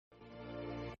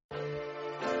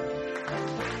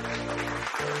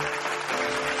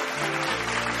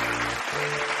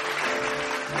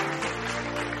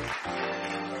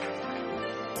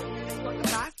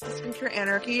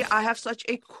Anarchy. I have such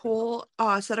a cool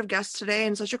set of guests today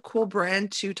and such a cool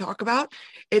brand to talk about.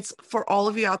 It's for all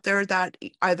of you out there that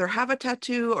either have a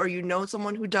tattoo or you know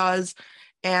someone who does,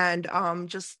 and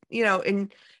just in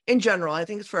general, I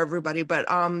think it's for everybody. But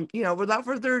without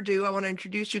further ado, I want to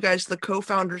introduce you guys to the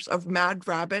co-founders of Mad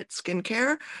Rabbit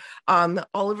Skincare,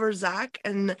 Oliver Zach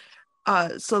and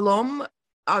Salom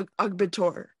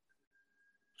Agbitor.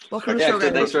 Welcome to the Yeah, show, Hector,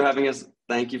 guys. thanks for having us.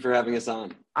 Thank you for having us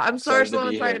on. I'm sorry, Excited to Sloan,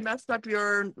 be if I here. messed up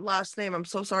your last name. I'm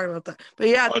so sorry about that. But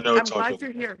yeah, Oh, no, I'm it's all glad good.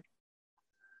 you're here.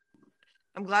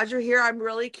 I'm glad you're here. I'm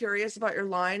really curious about your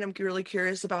line. I'm really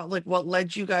curious about like what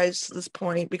led you guys to this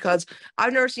point, because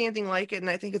I've never seen anything like it, and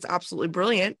I think it's absolutely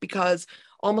brilliant because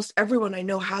almost everyone I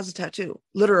know has a tattoo,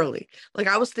 literally. Like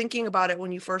I was thinking about it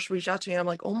when you first reached out to me. I'm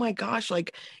like, oh my gosh,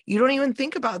 like you don't even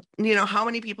think about, how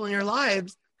many people in your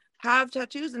lives have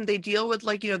tattoos and they deal with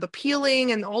like, the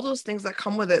peeling and all those things that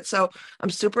come with it. So I'm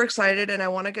super excited and I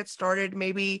want to get started.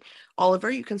 Maybe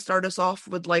Oliver, you can start us off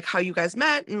with like how you guys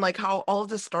met and like how all of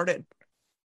this started,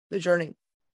 the journey.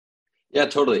 Yeah,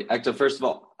 totally. Hector, first of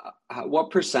all,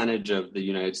 what percentage of the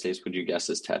United States would you guess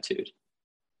is tattooed?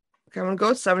 Okay, I'm gonna go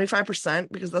with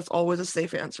 75% because that's always a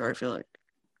safe answer, I feel like.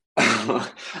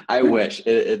 I wish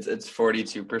it's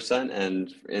 42%,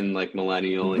 and in like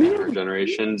millennial and younger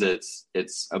generations,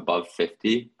 it's above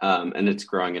 50, and it's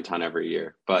growing a ton every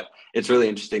year. But it's really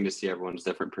interesting to see everyone's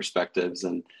different perspectives,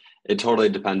 and it totally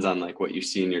depends on like what you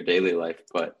see in your daily life.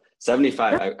 But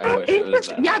 75, I wish it was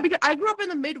that Yeah, high. because I grew up in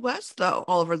the Midwest though,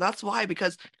 Oliver. That's why,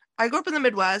 because I grew up in the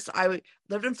Midwest. I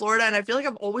lived in Florida, and I feel like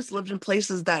I've always lived in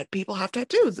places that people have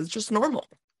tattoos. It's just normal.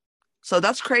 So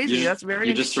that's crazy. That's very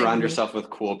You just interesting to surround me. yourself with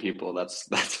cool people. That's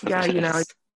what Yeah, it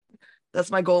is. that's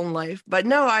my goal in life. But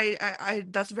no, I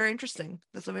that's very interesting.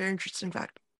 That's a very interesting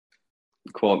fact.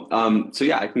 Cool. So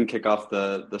yeah, I can kick off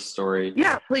the story.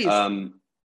 Yeah, please.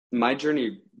 My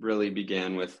journey really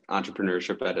began with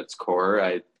entrepreneurship at its core.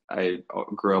 I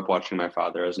grew up watching my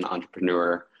father as an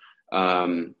entrepreneur.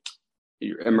 Um,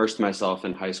 Immersed myself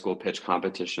in high school pitch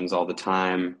competitions all the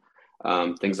time,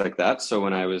 things like that. So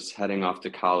when I was heading off to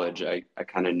college, I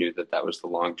kind of knew that was the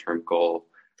long-term goal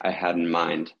I had in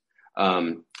mind.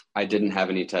 I didn't have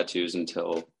any tattoos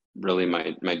until really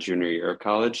my junior year of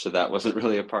college, so that wasn't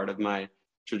really a part of my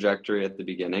trajectory at the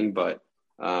beginning, but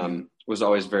was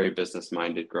always very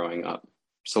business-minded growing up.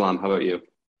 Salam, how about you?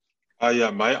 Yeah,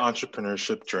 my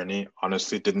entrepreneurship journey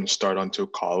honestly didn't start until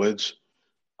college.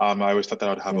 I always thought that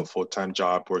I would have a full-time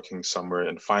job working somewhere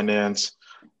in finance,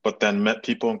 but then met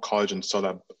people in college and saw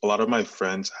that a lot of my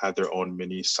friends had their own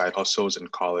mini side hustles in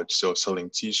college. So selling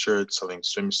t-shirts, selling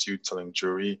swimsuits, selling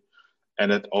jewelry.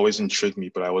 And it always intrigued me,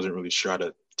 but I wasn't really sure how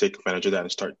to take advantage of that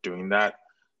and start doing that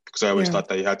because I always Yeah. thought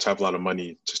that you had to have a lot of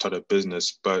money to start a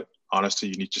business. But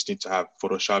honestly, just need to have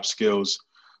Photoshop skills,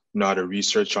 know how to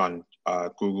research on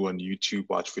Google and YouTube,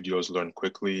 watch videos, learn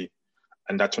quickly.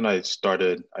 And that's when I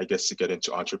started, I guess, to get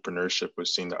into entrepreneurship,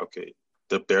 was seeing that, okay,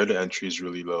 the barrier to entry is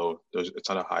really low. It's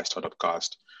not a high startup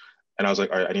cost. And I was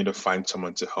like, all right, I need to find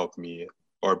someone to help me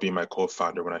or be my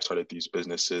co-founder when I started these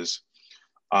businesses.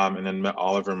 And then met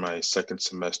Oliver my second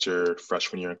semester,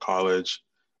 freshman year in college.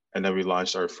 And then we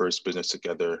launched our first business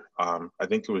together. I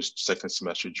think it was second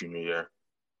semester, junior year.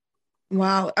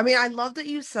 Wow. I mean, I love that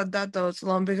you said that though,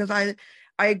 Salome, because I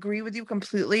agree with you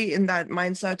completely in that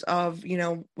mindset of,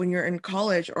 when you're in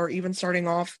college or even starting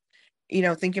off,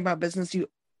 thinking about business, you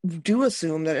do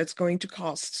assume that it's going to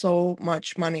cost so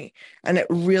much money, and it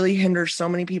really hinders so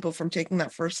many people from taking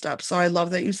that first step. So I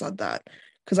love that you said that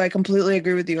because I completely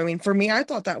agree with you. I mean, for me, I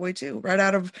thought that way too, right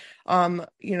out of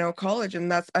college,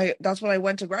 and that's what I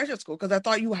went to graduate school because I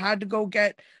thought you had to go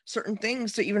get certain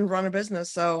things to even run a business.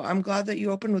 So I'm glad that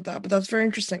you opened with that, but that's very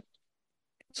interesting.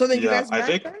 So then you Yeah, guys I met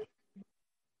think, then?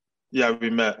 yeah, we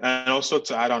met. And also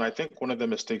to add on, I think one of the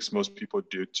mistakes most people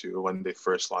do too when they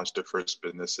first launch their first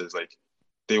business is like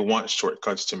they want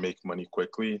shortcuts to make money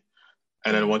quickly.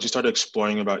 And then once you start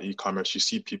exploring about e-commerce, you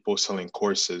see people selling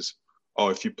courses. Oh,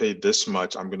 if you pay this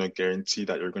much, I'm going to guarantee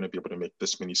that you're going to be able to make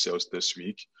this many sales this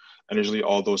week. And usually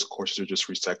all those courses are just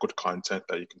recycled content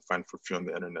that you can find for free on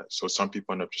the internet. So some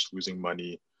people end up just losing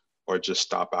money or just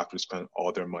stop after spend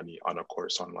all their money on a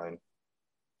course online.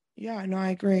 Yeah, no,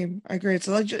 I agree. I agree.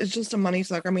 So it's just a money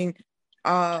suck. I mean,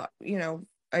 I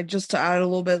just to add a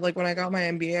little bit, like when I got my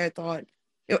MBA, I thought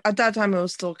at that time it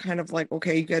was still kind of like,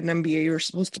 okay, you get an MBA, you're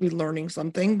supposed to be learning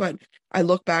something. But I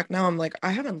look back now, I'm like,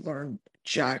 I haven't learned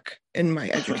jack in my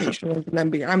education with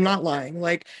an MBA. I'm not lying.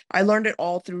 Like I learned it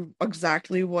all through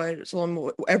exactly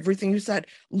everything you said.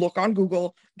 Look on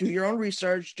Google, do your own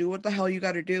research, do what the hell you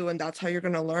got to do, and that's how you're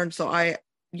gonna learn. So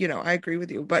I agree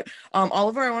with you. But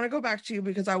Oliver, I want to go back to you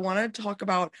because I want to talk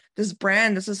about this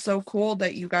brand. This is so cool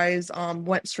that you guys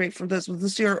went straight for this. Was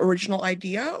this your original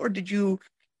idea, or did you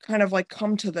kind of like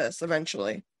come to this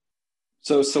eventually?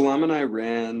 So Salam and I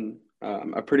ran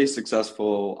a pretty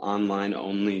successful online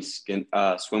only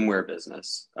swimwear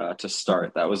business to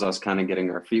start. That was us kind of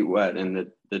getting our feet wet in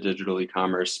the digital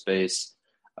e-commerce space.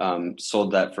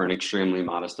 Sold that for an extremely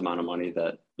modest amount of money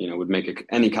that would make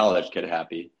any college kid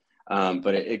happy.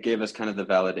 But it gave us kind of the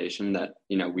validation that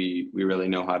we really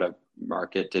know how to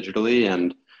market digitally,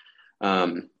 and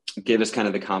gave us kind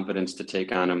of the confidence to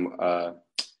take on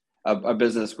a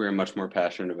business we were much more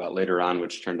passionate about later on,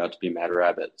 which turned out to be Mad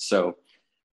Rabbit. So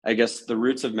I guess the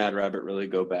roots of Mad Rabbit really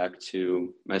go back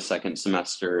to my second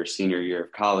semester, senior year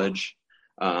of college.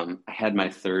 I had my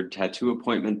third tattoo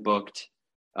appointment booked,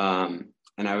 and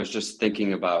I was just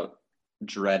thinking about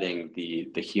dreading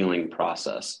the healing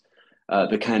process.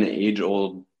 The kind of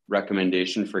age-old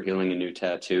recommendation for healing a new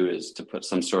tattoo is to put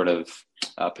some sort of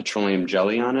petroleum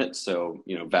jelly on it. So,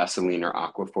 Vaseline or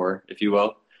Aquaphor, if you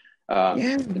will.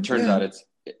 It turns out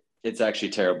it's actually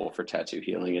terrible for tattoo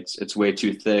healing. It's way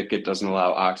too thick. It doesn't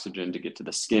allow oxygen to get to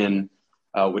the skin,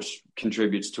 which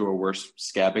contributes to a worse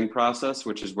scabbing process,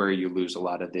 which is where you lose a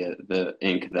lot of the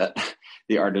ink that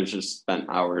the artist just spent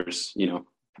hours,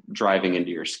 driving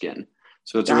into your skin.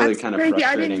 So it's a really kind of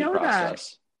frustrating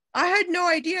process. I had no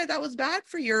idea that was bad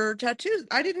for your tattoos.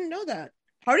 I didn't know that.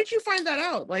 How did you find that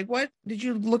out? Like, what did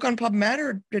you look on PubMed,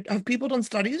 or have people done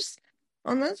studies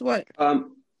on this? What?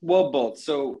 Well, both.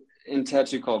 So in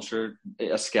tattoo culture,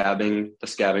 the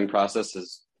scabbing process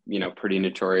is, pretty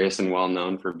notorious and well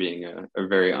known for being a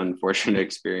very unfortunate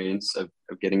experience of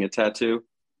getting a tattoo.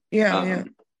 Yeah.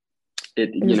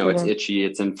 It's itchy,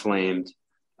 it's inflamed.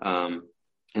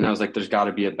 And I was like, there's got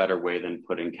to be a better way than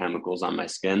putting chemicals on my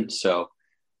skin. So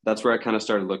that's where I kind of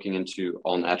started looking into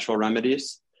all natural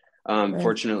remedies. Right.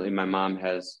 Fortunately, my mom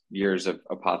has years of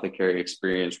apothecary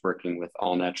experience working with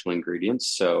all natural ingredients.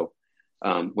 So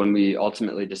when we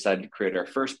ultimately decided to create our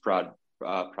first product,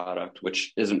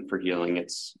 which isn't for healing,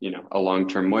 it's a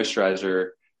long-term moisturizer.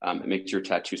 It makes your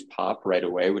tattoos pop right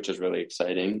away, which is really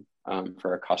exciting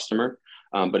for our customer.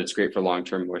 But it's great for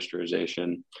long-term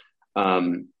moisturization.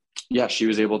 She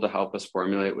was able to help us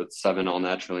formulate with 7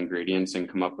 all-natural ingredients and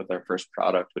come up with our first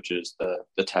product, which is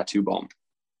the tattoo balm.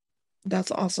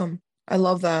 That's awesome. I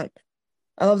love that.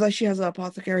 I love that she has an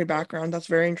apothecary background. That's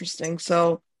very interesting.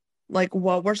 So, like,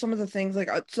 what were some of the things, like,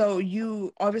 so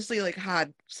you obviously like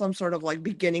had some sort of like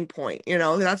beginning point,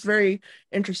 that's very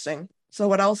interesting. So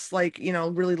what else, like,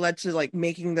 really led to like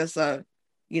making this a,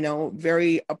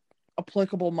 very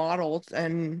applicable model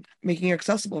and making it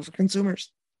accessible for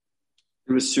consumers?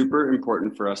 It was super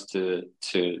important for us to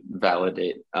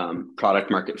validate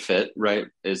product market fit, right?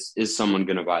 Is someone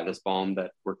going to buy this balm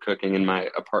that we're cooking in my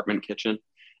apartment kitchen?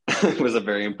 It was a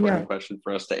very important question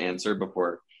for us to answer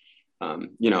before,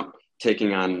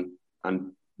 taking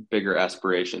on bigger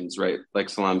aspirations, right? Like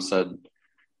Salam said,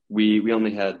 we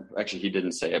only had, actually he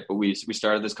didn't say it, but we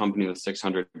started this company with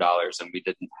 $600 and we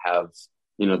didn't have,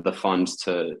 the funds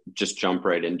to just jump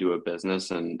right into a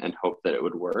business and hope that it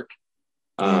would work.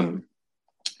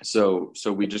 So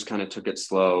we just kind of took it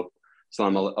slow.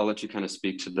 Salam, I'll let you kind of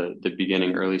speak to the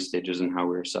beginning, early stages and how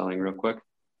we were selling real quick.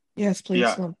 Yes, please.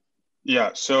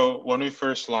 Yeah. So when we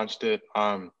first launched it,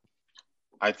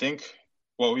 I think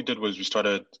what we did was we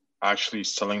started actually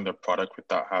selling the product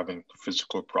without having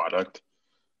physical product,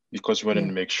 because we wanted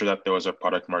to make sure that there was a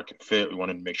product market fit. We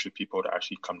wanted to make sure people would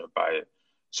actually come to buy it.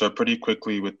 So pretty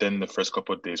quickly, within the first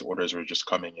couple of days, orders were just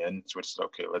coming in. So it's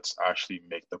okay, let's actually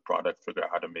make the product, figure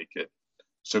out how to make it.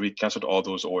 So we canceled all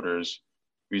those orders.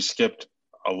 We skipped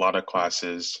a lot of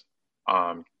classes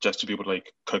just to be able to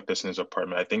like cook this in his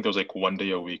apartment. I think there was like 1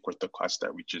 day a week worth of class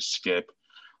that we just skipped.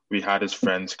 We had his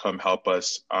friends come help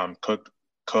us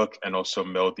cook and also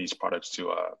mail these products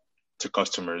to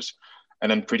customers. And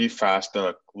then pretty fast,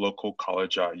 the local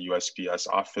college USPS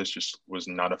office just was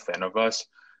not a fan of us.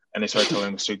 And they started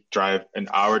telling us to drive an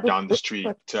hour down the street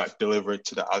to deliver it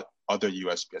to the other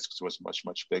USPS because it was much,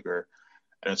 much bigger.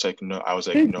 And it's like, no, I was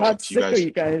like, no,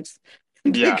 you guys.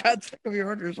 Yeah. They got sick of your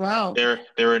orders. Wow.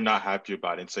 They were not happy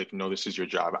about it. It's like, no, this is your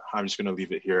job. I'm just going to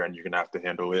leave it here and you're going to have to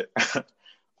handle it.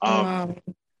 Wow.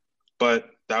 But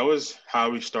that was how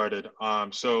we started.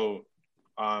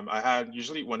 I had,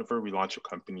 usually whenever we launch a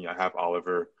company, I have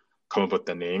Oliver come up with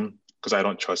the name because I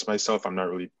don't trust myself. I'm not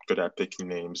really good at picking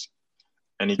names.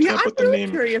 And he came up with the name. I'm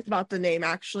really curious about the name,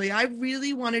 actually. I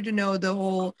really wanted to know the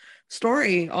whole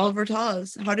story. Oliver, tell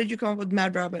us. How did you come up with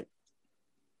Mad Rabbit?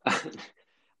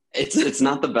 It's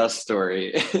not the best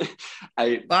story.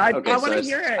 I Okay, want so to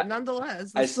hear it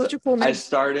nonetheless. I It's such a cool I name.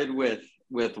 started with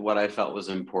what I felt was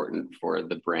important for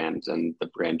the brand and the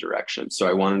brand direction. So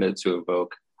I wanted it to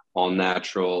evoke all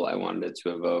natural. I wanted it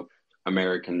to evoke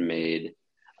American made.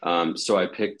 So I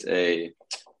picked a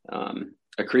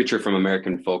creature from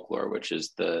American folklore, which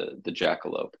is the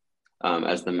jackalope,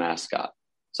 as the mascot.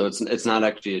 So it's not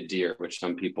actually a deer, which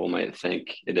some people might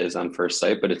think it is on first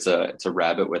sight, but it's a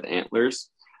rabbit with antlers.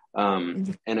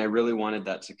 And I really wanted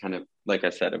that to kind of, like I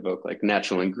said, evoke like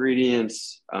natural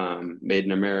ingredients, made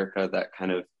in America, that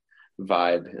kind of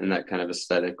vibe and that kind of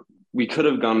aesthetic. We could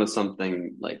have gone with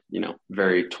something like,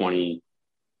 very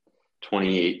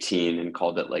 2018 and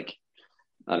called it like,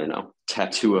 I don't know,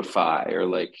 Tattooify or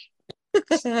like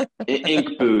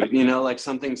ink boot, like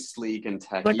something sleek and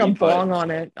Like a techy, but bong on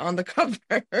it on the cover.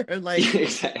 Like,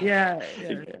 exactly, yeah.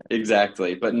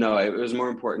 exactly. But no, it was more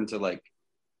important to like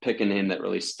pick a name that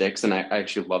really sticks. And I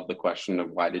actually love the question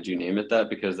of why did you name it that?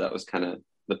 Because that was kind of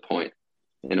the point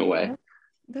in a way.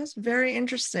 That's very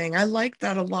interesting. I like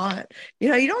that a lot. You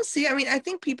don't see, I mean, I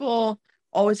think people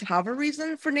always have a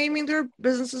reason for naming their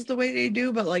businesses the way they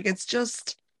do, but like it's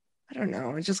just, I don't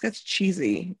know, it just gets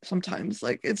cheesy sometimes.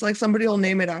 Like it's like somebody will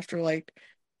name it after like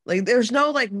there's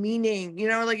no like meaning,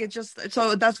 like it just,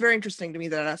 so that's very interesting to me,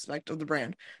 that aspect of the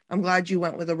brand. I'm glad you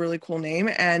went with a really cool name.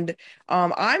 And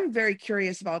I'm very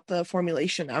curious about the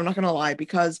formulation. I'm not gonna lie,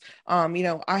 because I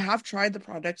have tried the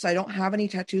products. I don't have any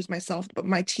tattoos myself, but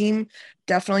my team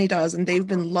definitely does, and they've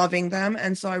been loving them.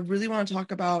 And so I really want to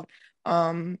talk about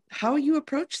how you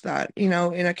approach that, in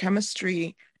a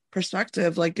chemistry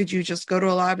perspective. Like, did you just go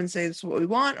to a lab and say this is what we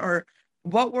want, or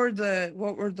what were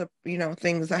the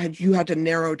things that you had to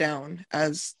narrow down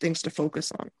as things to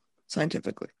focus on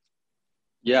scientifically?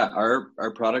 Yeah,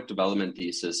 our product development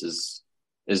thesis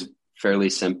is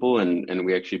fairly simple, and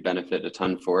we actually benefit a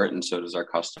ton for it, and so does our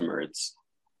customer. It's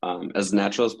as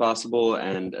natural as possible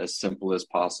and as simple as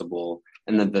possible.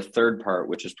 And then the third part,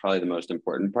 which is probably the most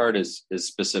important part, is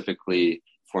specifically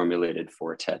formulated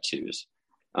for tattoos.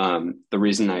 The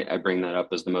reason I bring that up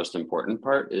as the most important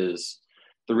part is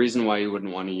the reason why you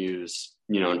wouldn't want to use,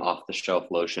 an off-the-shelf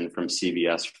lotion from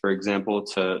CVS, for example,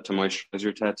 to moisturize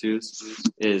your tattoos,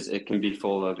 is it can be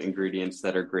full of ingredients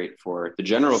that are great for the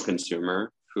general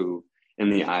consumer, who,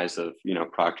 in the eyes of,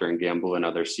 Procter and Gamble and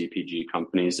other CPG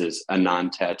companies, is a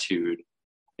non-tattooed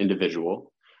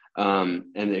individual. And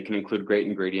it can include great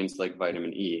ingredients like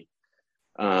vitamin E.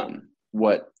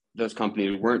 What those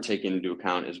companies weren't taking into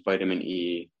account is vitamin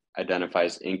E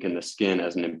identifies ink in the skin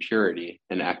as an impurity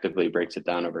and actively breaks it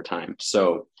down over time.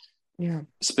 So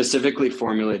specifically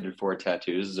formulated for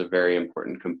tattoos is a very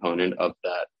important component of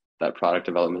that product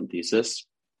development thesis.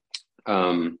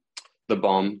 The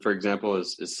balm, for example,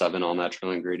 is 7 all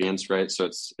natural ingredients, right? So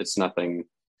it's nothing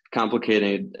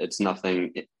complicated. It's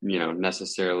nothing,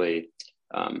 necessarily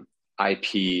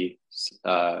IP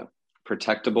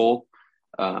protectable,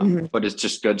 but it's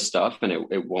just good stuff, and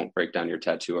it won't break down your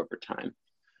tattoo over time.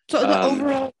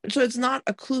 So so it's not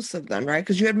occlusive then, right?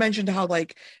 Because you had mentioned how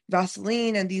like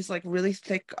Vaseline and these like really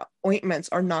thick ointments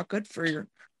are not good for your,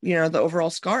 the overall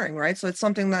scarring, right? So it's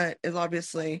something that is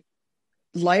obviously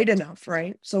light enough,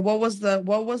 right? So what was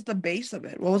the base of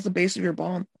it? What was the base of your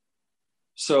balm?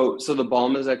 So the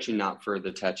balm is actually not for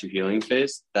the tattoo healing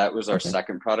phase. That was our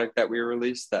second product that we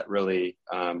released that really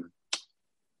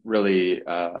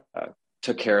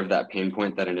took care of that pain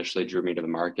point that initially drew me to the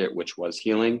market, which was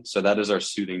healing. So that is our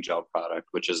soothing gel product,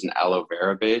 which is an aloe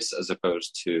vera base as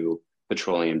opposed to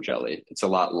petroleum jelly. It's a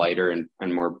lot lighter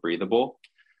and more breathable.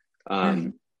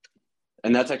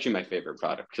 And that's actually my favorite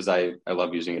product because I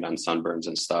love using it on sunburns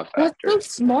and stuff. That's so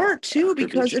smart too,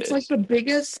 because it's like the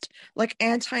biggest like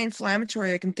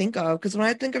anti-inflammatory I can think of. Because when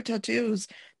I think of tattoos,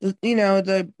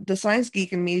 the science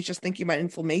geek in me is just thinking about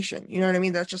inflammation. You know what I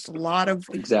mean? That's just a lot of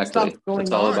stuff going on. It's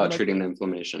all about treating the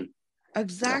inflammation.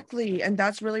 Exactly. Yeah. And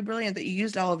that's really brilliant that you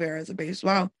used aloe vera as a base.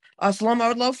 Wow. Salam, I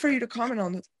would love for you to comment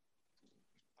on this.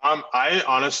 I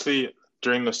honestly,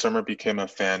 during the summer, became a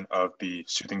fan of the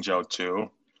soothing gel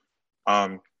too.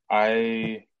 My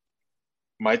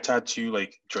tattoo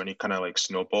like journey kind of like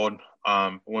snowballed.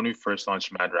 When we first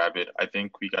launched Mad Rabbit, I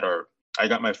think I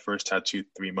got my first tattoo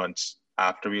 3 months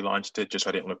after we launched it, just so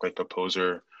I didn't look like a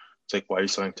poser. It's like, why are you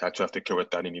selling tattoo after care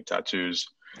without any tattoos?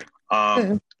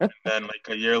 And then like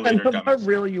a year later, I love how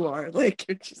real you are. Like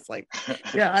you're just like,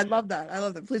 yeah, I love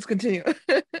that. Please continue.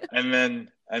 and then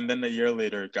a year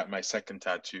later, got my second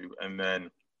tattoo, and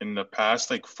then in the past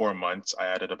like 4 months, I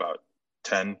added about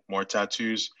 10 more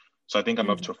tattoos. So I think I'm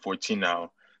up to 14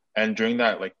 now. And during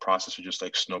that like process of just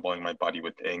like snowballing my body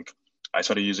with ink, I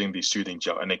started using the soothing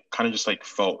gel, and it kind of just like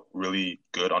felt really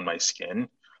good on my skin.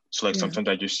 So like Yeah. sometimes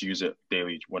I just use it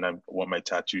daily when I want my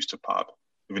tattoos to pop,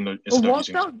 even though But instead of what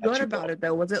using the felt good tattoo about ball. it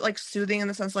though? Was it like soothing in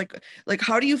the sense like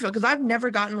how do you feel? Because I've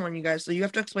never gotten one, you guys. So you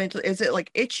have to explain to, is it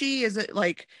like itchy? Is it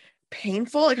like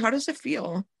painful? Like how does it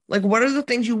feel? Like what are the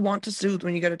things you want to soothe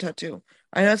when you get a tattoo?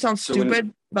 I know it sounds So when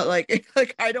stupid, but like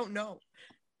like I don't know.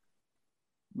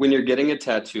 when you're getting a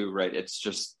tattoo, right, it's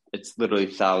literally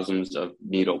thousands of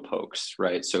needle pokes,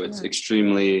 right? So it's Yeah.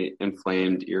 extremely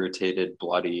inflamed, irritated,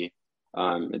 bloody.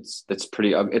 It's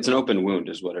pretty. It's an open wound,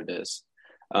 is what it is.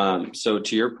 So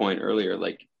to your point earlier,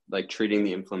 like treating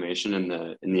the inflammation in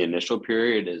the initial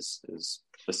period is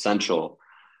essential.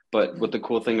 But Yeah. what the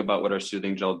cool thing about what our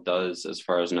soothing gel does, as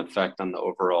far as an effect on the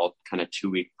overall kind of 2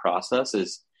 week process,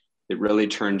 is it really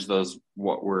turns those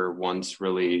what were once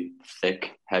really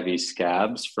thick, heavy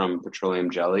scabs from petroleum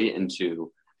jelly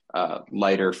into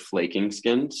lighter flaking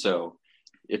skin. So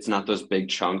it's not those big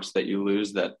chunks that you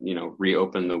lose that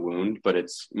reopen the wound, but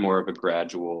it's more of a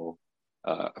gradual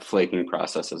flaking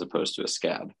process as opposed to a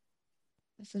scab.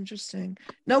 That's interesting.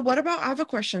 Now, what about, I have a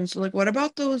question. So like what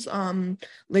about those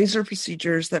laser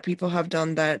procedures that people have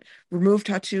done that remove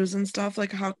tattoos and stuff?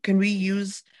 Like how can we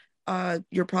use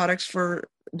your products for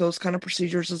those kind of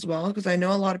procedures as well? Because I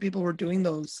know a lot of people were doing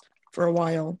those for a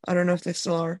while. I don't know if they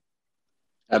still are.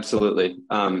 Absolutely.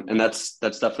 And that's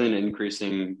definitely an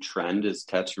increasing trend is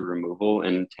tattoo removal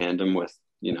in tandem with,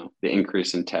 the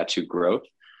increase in tattoo growth.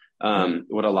 Yeah.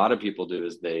 What a lot of people do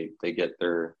is they get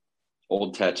their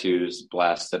old tattoos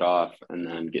blasted off and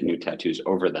then get new tattoos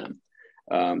over them.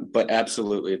 But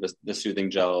absolutely, the soothing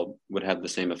gel would have the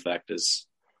same effect as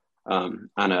on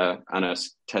a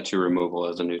tattoo removal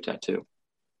as a new tattoo.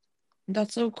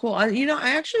 That's so cool. I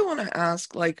actually want to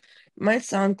ask, like, it might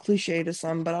sound cliche to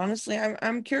some, but honestly,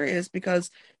 I'm curious because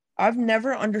I've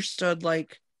never understood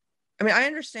like I mean, I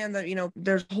understand that,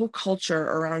 there's a whole culture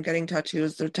around getting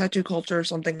tattoos. The tattoo culture is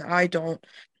something I don't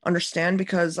understand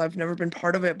because I've never been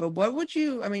part of it. But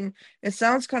I mean, it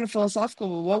sounds kind of philosophical,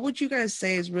 but what would you guys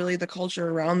say is really the culture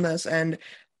around this? And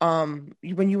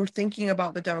when you were thinking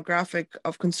about the demographic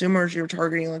of consumers you're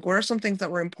targeting, like what are some things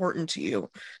that were important to you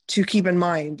to keep in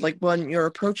mind, like when you're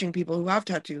approaching people who have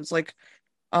tattoos, like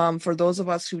for those of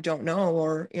us who don't know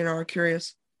or, are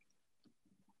curious.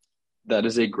 That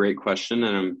is a great question,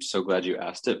 and I'm so glad you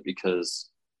asked it because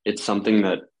it's something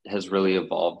that has really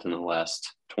evolved in the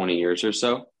last 20 years or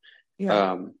so.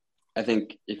 Yeah. Um, I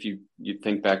think if you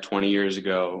think back 20 years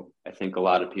ago, I think a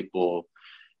lot of people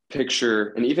picture,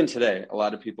 and even today, a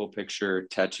lot of people picture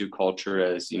tattoo culture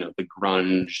as, the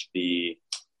grunge, the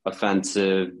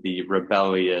offensive, the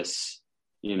rebellious,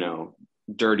 you know,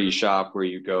 dirty shop where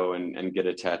you go and get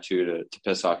a tattoo to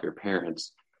piss off your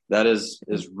parents. That is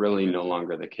really no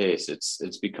longer the case.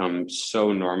 It's become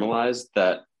so normalized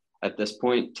that at this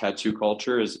point, tattoo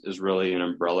culture is really an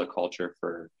umbrella culture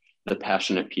for the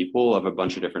passionate people of a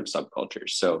bunch of different subcultures.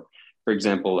 So, for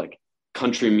example, like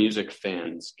country music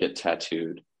fans get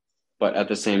tattooed, but at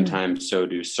the same Yeah. time, so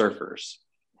do surfers,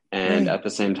 and Right. at the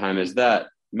same time as that,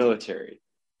 military.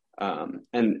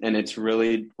 And it's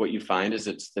really what you find is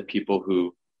it's the people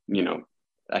who,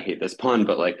 I hate this pun,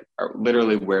 but like are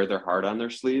literally wear their heart on their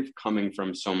sleeve, coming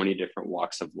from so many different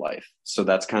walks of life. So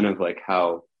that's kind of like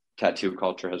how tattoo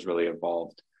culture has really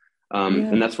evolved. Yeah.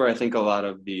 And that's where I think a lot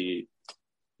of the,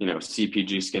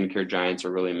 CPG skincare giants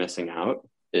are really missing out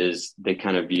is they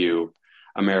kind of view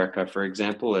America, for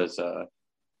example, as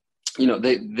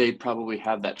they probably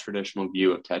have that traditional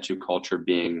view of tattoo culture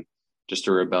being just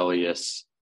a rebellious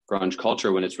grunge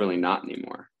culture when it's really not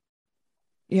anymore.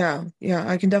 Yeah, yeah,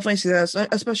 I can definitely see that,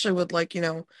 especially with like,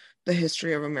 the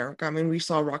history of America. I mean, we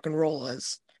saw rock and roll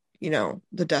as,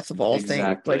 the death of all things,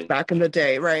 like Exactly. back in the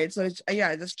day, right? So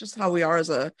yeah, that's just how we are as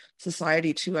a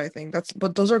society too, I think.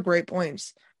 But those are great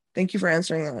points. Thank you for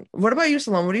answering that. What about you,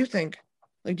 Salon? What do you think?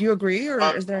 Like, do you agree, or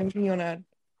Uh, is there anything you want to add?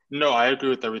 no, I agree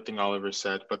with everything Oliver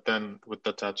said, but then with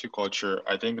the tattoo culture,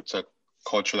 I think it's a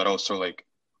culture that also like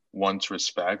wants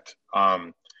respect.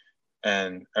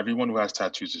 And everyone who has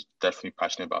tattoos is definitely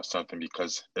passionate about something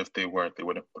because if they weren't, they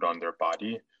wouldn't put on their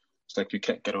body. It's like you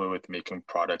can't get away with making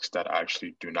products that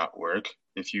actually do not work.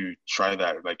 If you try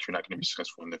that, like you're not going to be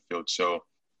successful in the field. So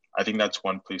I think that's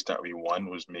one place that we won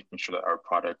was making sure that our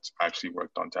products actually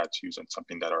worked on tattoos and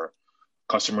something that our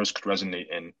customers could resonate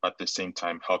in, at the same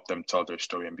time help them tell their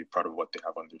story and be proud of what they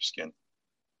have on their skin.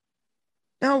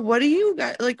 Now, what do you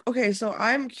guys like? Okay, so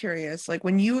I'm curious, like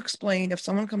when you explain, if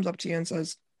someone comes up to you and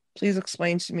says, please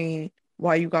explain to me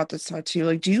why you got this tattoo,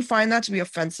 like, do you find that to be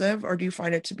offensive or do you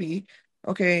find it to be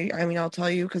Okay, I mean, I'll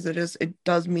tell you because it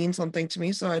does mean something to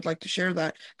me, so I'd like to share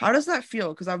that. How does that feel?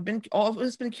 Because I've been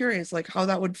always been curious, like how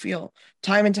that would feel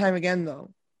time and time again,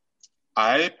 though.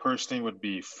 I personally would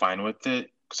be fine with it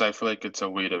because I feel like it's a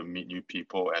way to meet new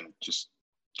people and just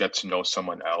get to know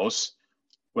someone else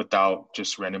without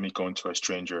just randomly going to a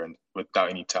stranger and without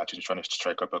any tattoos trying to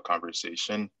strike up a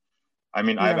conversation. I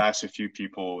mean, I've Yeah, asked a few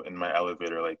people in my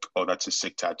elevator, like, oh, that's a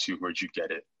sick tattoo. Whered you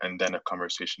get it? And then a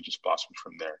conversation just blossomed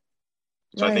from there.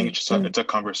 So I think right. And it's a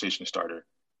conversation starter.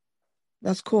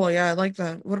 that's cool. Yeah, I like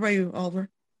that. What about you, Oliver?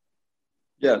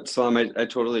 Yeah, so I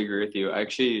totally agree with you.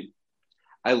 Actually,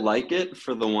 I like it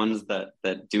for the ones that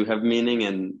do have meaning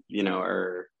and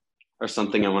are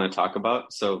something I want to talk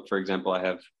about. So, for example, I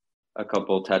have a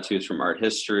couple tattoos from art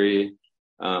history,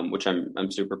 which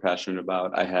I'm super passionate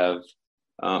about. I have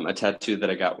a tattoo that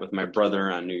I got with my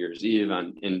brother on New Year's Eve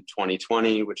in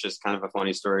 2020, which is kind of a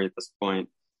funny story at this point.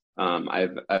 I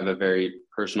have a very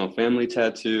personal family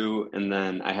tattoo, and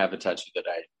then I have a tattoo that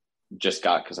I just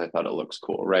got because I thought it looks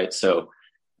cool, right? So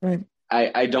Right.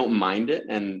 I don't mind it,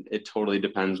 and it totally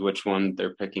depends which one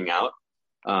they're picking out.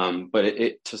 But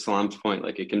it to Salam's point,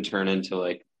 like it can turn into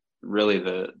like really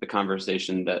the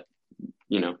conversation that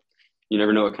you know you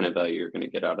never know what kind of value you're going to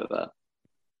get out of that.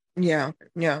 Yeah,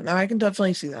 yeah. No, I can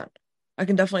definitely see that. I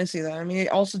can definitely see that. I mean, it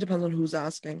also depends on who's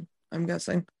asking, I'm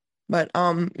guessing. But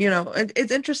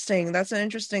it's interesting. That's an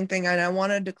interesting thing, and I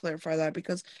wanted to clarify that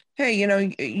because, hey,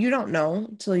 you don't know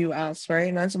until you ask,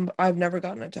 right? And I've never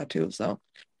gotten a tattoo, so.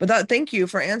 But thank you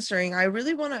for answering. I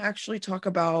really want to actually talk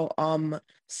about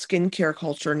skincare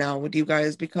culture now with you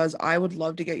guys because I would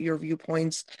love to get your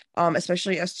viewpoints,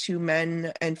 especially as two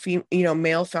men and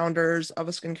male founders of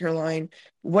a skincare line.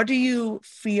 What do you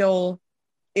feel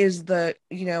is I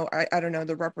don't know,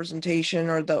 the representation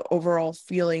or the overall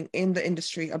feeling in the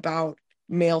industry about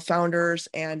male founders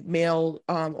and male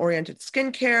oriented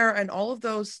skincare and all of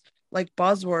those like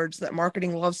buzzwords that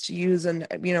marketing loves to use and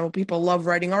people love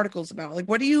writing articles about. Like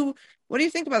what do you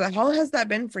think about that? How has that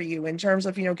been for you in terms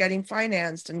of, getting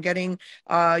financed and getting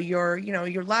your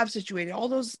lab situated, all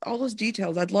those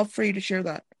details? I'd love for you to share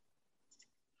that.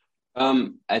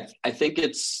 I think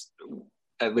it's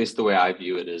at least the way I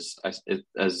view it is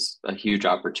as a huge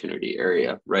opportunity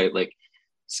area, right? Like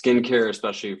skincare,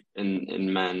 especially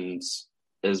in men's,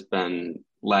 has been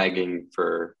lagging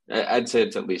for I'd say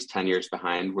it's at least 10 years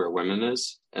behind where women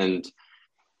is. And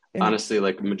Yeah. honestly,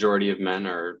 like a majority of men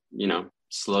are,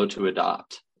 slow to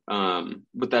adopt.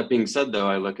 With that being said, though,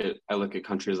 I look at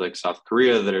countries like South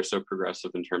Korea that are so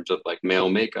progressive in terms of like male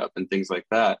makeup and things like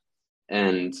that.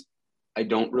 And I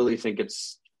don't really think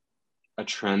it's a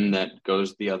trend that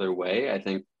goes the other way. I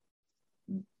think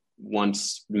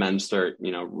once men start,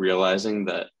 realizing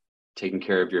that taking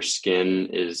care of your skin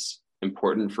is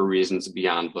important for reasons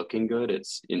beyond looking good,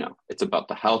 it's about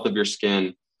the health of your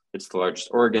skin. It's the largest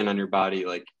organ on your body.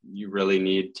 Like you really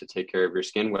need to take care of your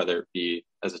skin, whether it be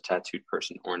as a tattooed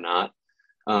person or not.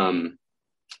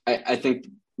 I think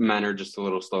men are just a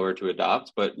little slower to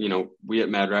adopt, but we at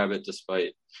Mad Rabbit,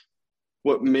 despite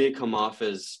what may come off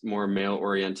as more male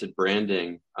oriented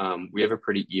branding, we have a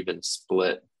pretty even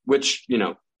split, which,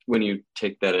 when you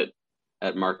take that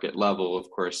at market level, of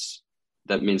course,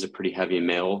 that means a pretty heavy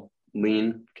male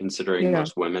lean, considering Yeah.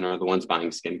 most women are the ones buying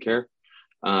skincare.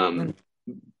 Um,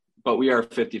 but we are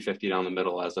 50-50 down the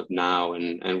middle as of now,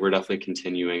 and we're definitely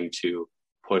continuing to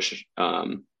push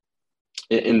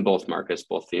in both markets,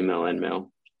 both female and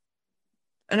male.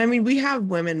 And I mean, we have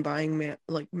women buying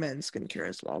like men's skincare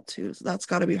as well too. So that's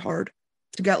got to be hard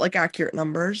to get like accurate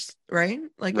numbers, right?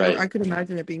 Like I Right. could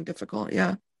imagine it being difficult.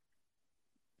 Yeah.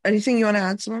 Anything you want to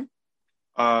add, Simone?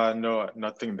 No,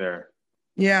 nothing there.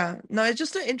 Yeah. No, it's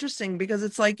just interesting because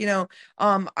it's like,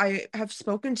 I have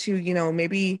spoken to,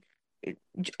 maybe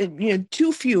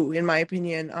too few in my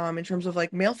opinion, in terms of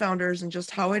like male founders and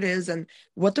just how it is and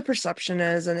what the perception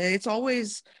is. And it's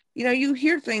always, you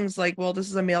hear things like, well, this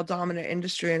is a male dominant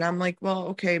industry. And I'm like, well,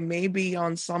 okay, maybe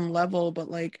on some level, but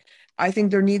like I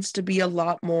think there needs to be a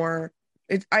lot more.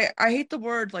 I hate the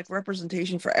word like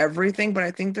representation for everything, but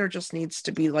I think there just needs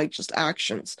to be like just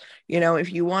actions.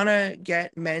 If you want to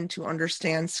get men to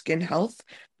understand skin health,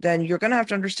 then you're going to have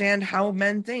to understand how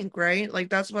men think, right?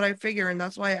 Like that's what I figure. And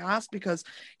that's why I ask because,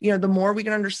 the more we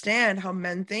can understand how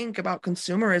men think about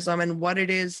consumerism and what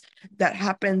it is that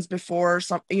happens before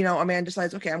a man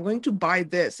decides, okay, I'm going to buy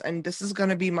this and this is going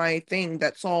to be my thing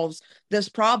that solves this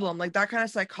problem. Like that kind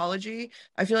of psychology,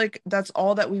 I feel like that's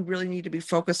all that we really need to be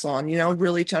focused on,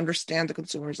 really to understand the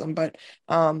consumerism. But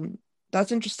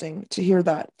that's interesting to hear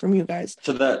that from you guys.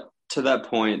 To that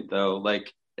point though,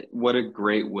 like what a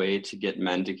great way to get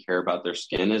men to care about their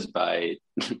skin is by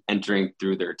entering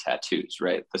through their tattoos,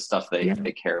 right? The stuff they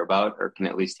care about, or can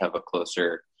at least have a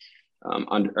closer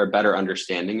or better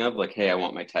understanding of, like, hey, I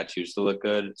want my tattoos to look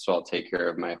good, so I'll take care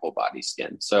of my whole body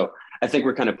skin. So I think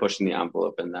we're kind of pushing the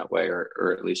envelope in that way,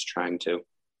 or at least trying to.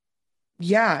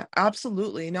 Yeah,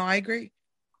 absolutely. No, I agree.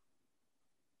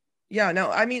 Yeah,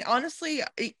 no, I mean, honestly,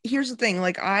 here's the thing.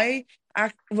 Like,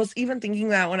 was even thinking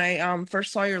that when I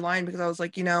first saw your line, because I was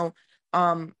like,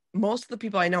 most of the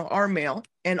people I know are male,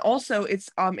 and also it's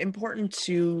important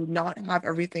to not have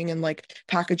everything in like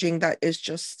packaging that is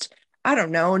just, I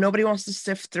don't know, nobody wants to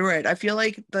sift through it. I feel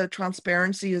like the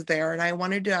transparency is there, and I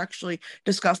wanted to actually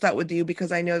discuss that with you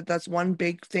because I know that that's one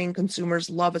big thing consumers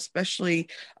love, especially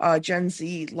Gen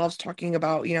Z loves talking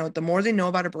about. The more they know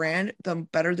about a brand, the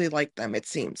better they like them, it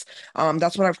seems.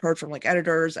 That's what I've heard from like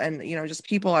editors and just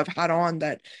people I've had on,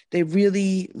 that they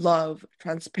really love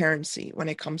transparency when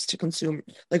it comes to consume,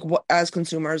 like what as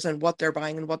consumers and what they're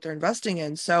buying and what they're investing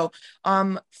in. So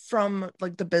from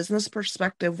like the business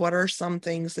perspective, what are some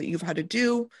things that you've had to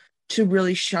do to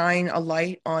really shine a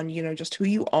light on just who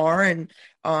you are, and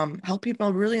help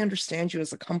people really understand you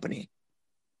as a company?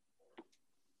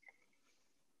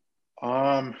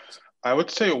 I would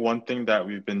say one thing that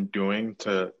we've been doing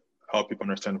to help people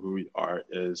understand who we are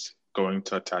is going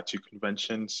to tattoo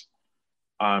conventions,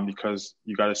 because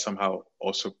you got to somehow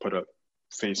also put a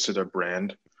face to the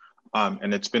brand.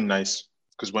 And it's been nice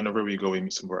because whenever we go, we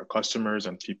meet some of our customers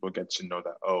and people get to know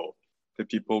that, oh, the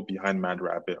people behind Mad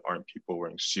Rabbit aren't people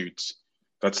wearing suits.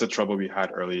 That's the trouble we had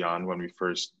early on when we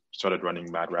first started running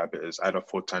Mad Rabbit. Is I had a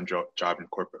full-time job in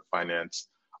corporate finance.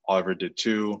 Oliver did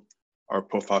too. Our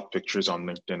profile pictures on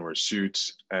LinkedIn were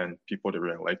suits, and people didn't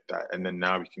really like that. And then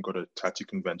now we can go to tattoo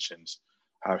conventions,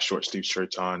 have short sleeve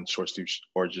shirts on, short sleeves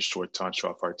or just shorts on, show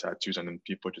off our tattoos, and then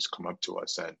people just come up to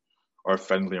us and are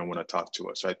friendly and want to talk to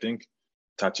us. So I think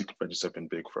tattoo conventions have been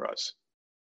big for us.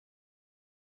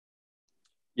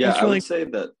 Yeah, That's I would really say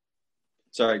that.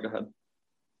 Sorry, go ahead.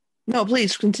 No,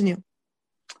 please continue.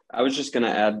 I was just going to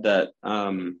add that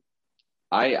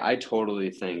I totally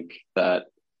think that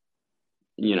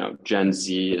Gen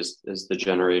Z is the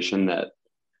generation that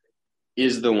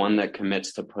is the one that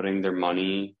commits to spending their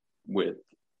money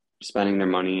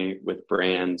with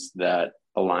brands that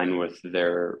align with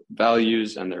their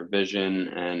values and their vision.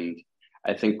 And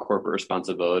I think corporate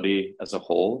responsibility as a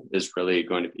whole is really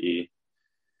going to be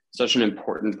such an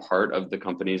important part of the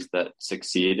companies that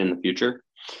succeed in the future.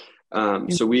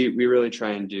 So we really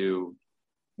try and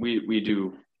we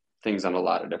do things on a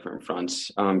lot of different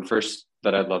fronts. First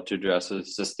that I'd love to address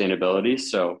is sustainability.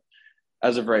 So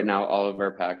as of right now, all of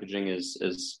our packaging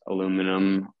is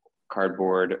aluminum,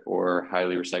 cardboard, or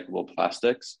highly recyclable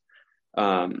plastics.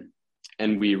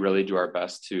 And we really do our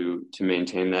best to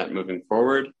maintain that moving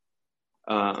forward.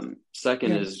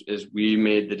 Second is we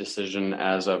made the decision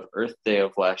as of Earth Day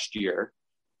of last year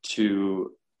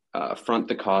to front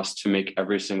the cost to make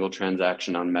every single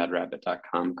transaction on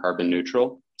madrabbit.com carbon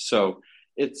neutral. So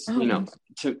it's,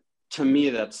 to me,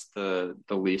 that's the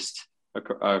least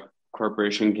a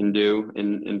corporation can do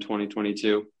in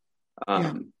 2022.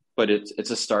 But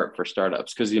it's a start for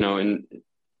startups because,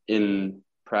 in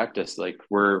practice, like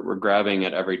we're grabbing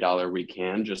at every dollar we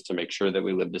can just to make sure that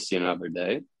we live to see another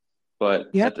day.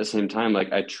 But at the same time,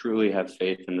 like I truly have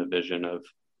faith in the vision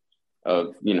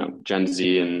of Gen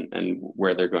Z and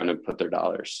where they're going to put their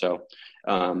dollars. So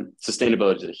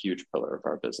sustainability is a huge pillar of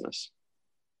our business.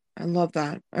 I love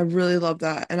that. I really love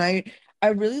that. And I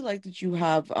really like that you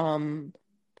have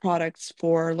products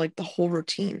for like the whole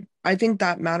routine. I think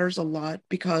that matters a lot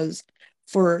because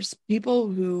for people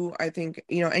who I think,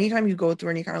 anytime you go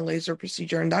through any kind of laser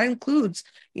procedure, and that includes,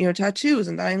 tattoos,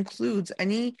 and that includes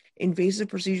any invasive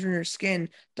procedure in your skin,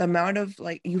 the amount of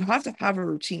like, you have to have a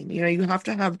routine, you have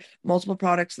to have multiple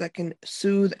products that can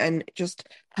soothe and just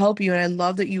help you. And I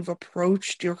love that you've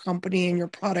approached your company and your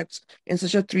products in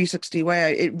such a 360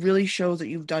 way. It really shows that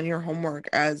you've done your homework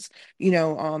as,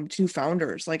 two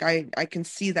founders. Like I can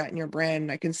see that in your brand.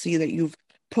 And I can see that you've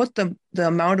put the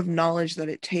amount of knowledge that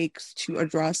it takes to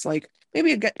address like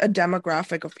maybe a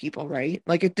demographic of people, right?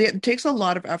 Like it takes a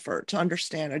lot of effort to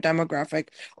understand a demographic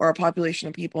or a population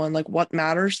of people and like what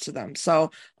matters to them.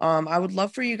 So I would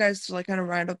love for you guys to like kind of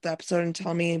round up the episode and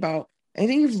tell me about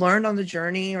anything you've learned on the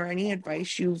journey or any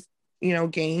advice you've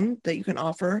gained that you can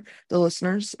offer the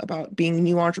listeners about being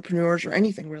new entrepreneurs or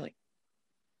anything really.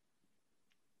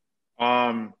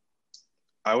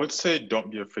 I would say don't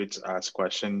be afraid to ask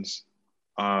questions.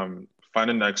 Find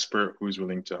an expert who's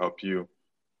willing to help you.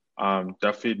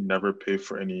 Definitely never pay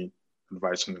for any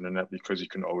advice on the internet because you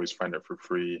can always find it for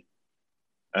free.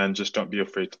 and just don't be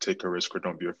afraid to take a risk or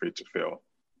don't be afraid to fail.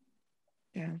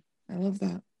 Yeah, I love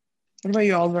that. What about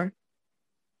you, Oliver?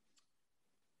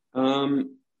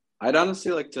 I'd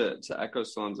honestly like to echo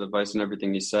Sloan's advice and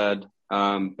everything he said.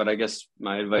 But I guess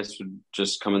my advice would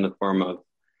just come in the form of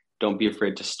don't be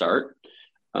afraid to start.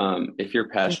 If you're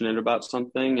passionate about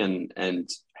something and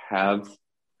have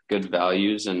good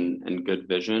values and good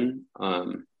vision,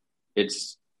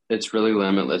 it's really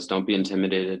limitless. Don't be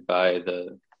intimidated by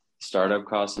the startup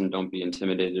costs and don't be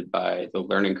intimidated by the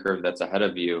learning curve that's ahead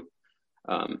of you.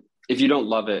 If you don't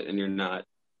love it and you're not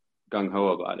gung-ho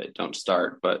about it, don't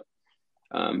start. But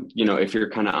if you're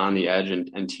kind of on the edge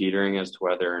and teetering as to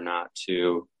whether or not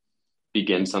to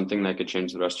begin something that could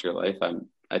change the rest of your life,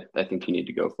 I think you need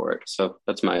to go for it. So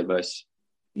that's my advice.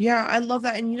 Yeah, I love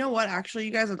that. And you know what? Actually,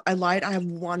 you guys, I lied. I have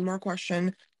one more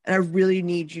question, and I really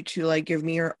need you to like give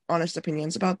me your honest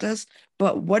opinions about this.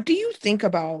 But what do you think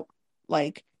about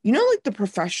like, like the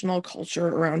professional culture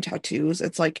around tattoos?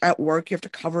 It's like at work, you have to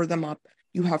cover them up.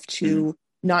 You have Mhm. to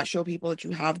not show people that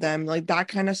you have them, like that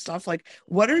kind of stuff. Like,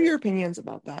 what are your opinions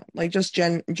about that? Like just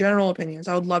general opinions.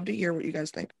 I would love to hear what you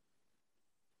guys think.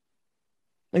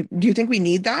 Like, do you think we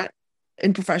need that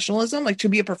in professionalism? Like to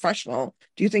be a professional,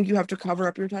 do you think you have to cover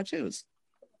up your tattoos?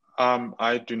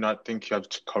 I do not think you have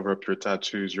to cover up your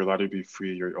tattoos. You're allowed to be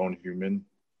free, you're your own human.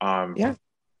 Um, Yeah.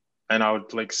 and I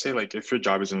would like say like if your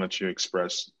job isn't let you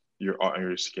express your art on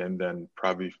your skin, then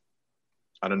probably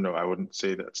I don't know, I wouldn't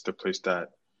say that's the place that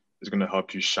is gonna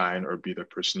help you shine or be the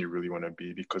person you really want to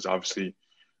be because obviously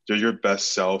you're your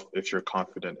best self if you're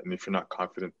confident. And if you're not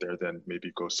confident there, then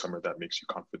maybe go somewhere that makes you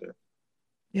confident.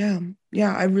 Yeah.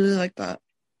 Yeah. I really like that.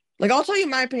 Like, I'll tell you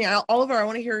my opinion. Oliver, I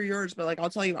want to hear yours, but like, I'll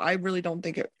tell you, I really don't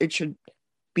think it should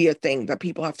be a thing that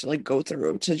people have to like go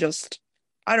through to just,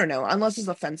 I don't know, unless it's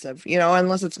offensive,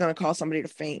 unless it's going to cause somebody to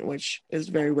faint, which is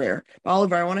very rare. But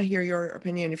Oliver, I want to hear your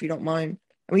opinion if you don't mind.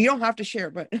 I mean, you don't have to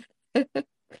share, but I would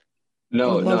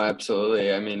No, love.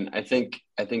 absolutely. I mean, I think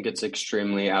it's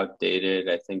extremely outdated.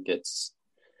 I think it's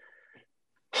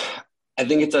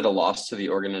at a loss to the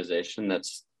organization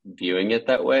that's viewing it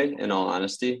that way, in all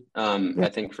honesty. Yeah. I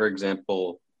think, for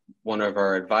example, one of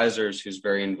our advisors who's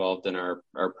very involved in our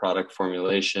product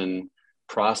formulation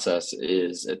process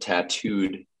is a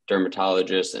tattooed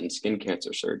dermatologist and skin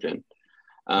cancer surgeon.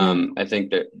 Yeah. I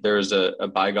think that there's a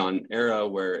bygone era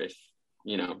where if,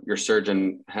 your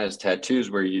surgeon has tattoos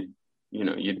where you'd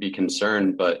be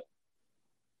concerned. But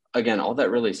again, all that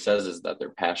really says is that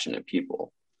they're passionate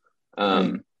people. Right.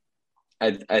 Um,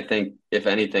 I think if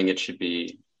anything, it should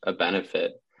be a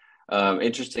benefit.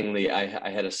 Interestingly, I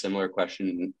had a similar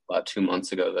question about 2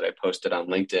 months ago that I posted on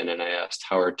LinkedIn, and I asked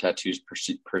how are tattoos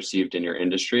perceived in your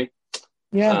industry.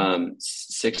 Yeah.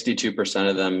 62%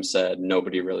 of them said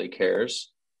nobody really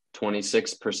cares.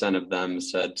 26% of them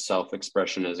said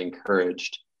self-expression is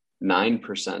encouraged.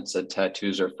 9% said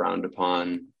tattoos are frowned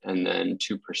upon, and then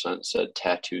 2% said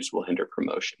tattoos will hinder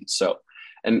promotion. So,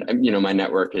 and my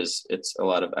network it's a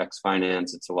lot of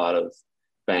ex-finance, it's a lot of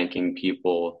banking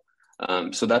people.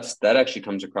 So that actually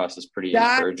comes across as pretty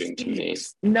That encouraging to me.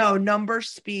 speaks. No, numbers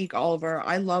speak, Oliver.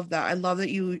 I love that. I love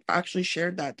that you actually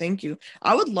shared that. Thank you.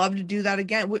 I would love to do that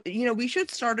again. We should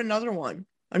start another one,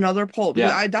 another poll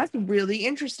because Yeah, that's really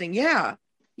interesting. Yeah.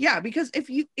 Yeah, because if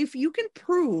you can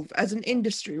prove as an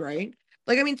industry, right?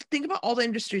 Like I mean, think about all the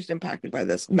industries impacted by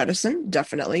this. Medicine,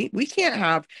 definitely. We can't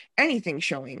have anything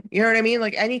showing. You know what I mean?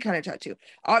 Like any kind of tattoo.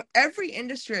 Every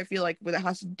industry I feel like that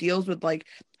has deals with like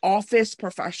office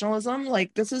professionalism,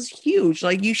 like this is huge.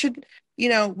 Like we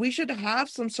should have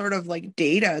some sort of like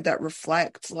data that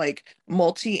reflects like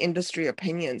multi-industry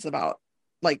opinions about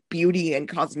like beauty and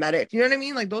cosmetic, you know what I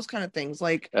mean, like those kind of things.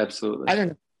 Like I absolutely. don't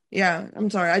know. Yeah, I'm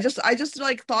sorry, I just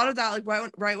like thought of that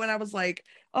like right when I was like,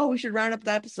 oh, we should round up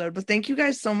the episode. But thank you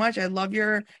guys so much. I love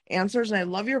your answers and I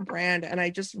love your brand, and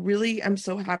I just really am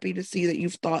so happy to see that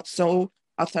you've thought so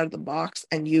outside of the box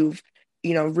and you've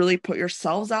really put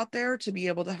yourselves out there to be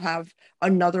able to have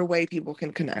another way people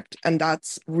can connect. And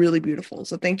that's really beautiful.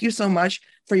 So thank you so much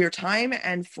for your time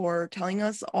and for telling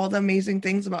us all the amazing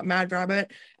things about Mad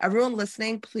Rabbit. Everyone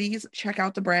listening, please check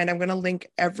out the brand. I'm going to link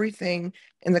everything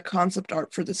in the concept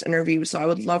art for this interview. So I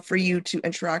would love for you to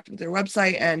interact with their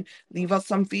website and leave us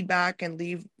some feedback and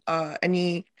leave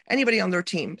anybody on their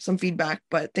team some feedback.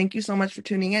 But thank you so much for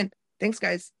tuning in. Thanks,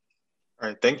 guys. All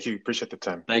right, thank you. Appreciate the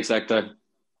time. Thanks, Ekta.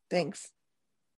 Thanks.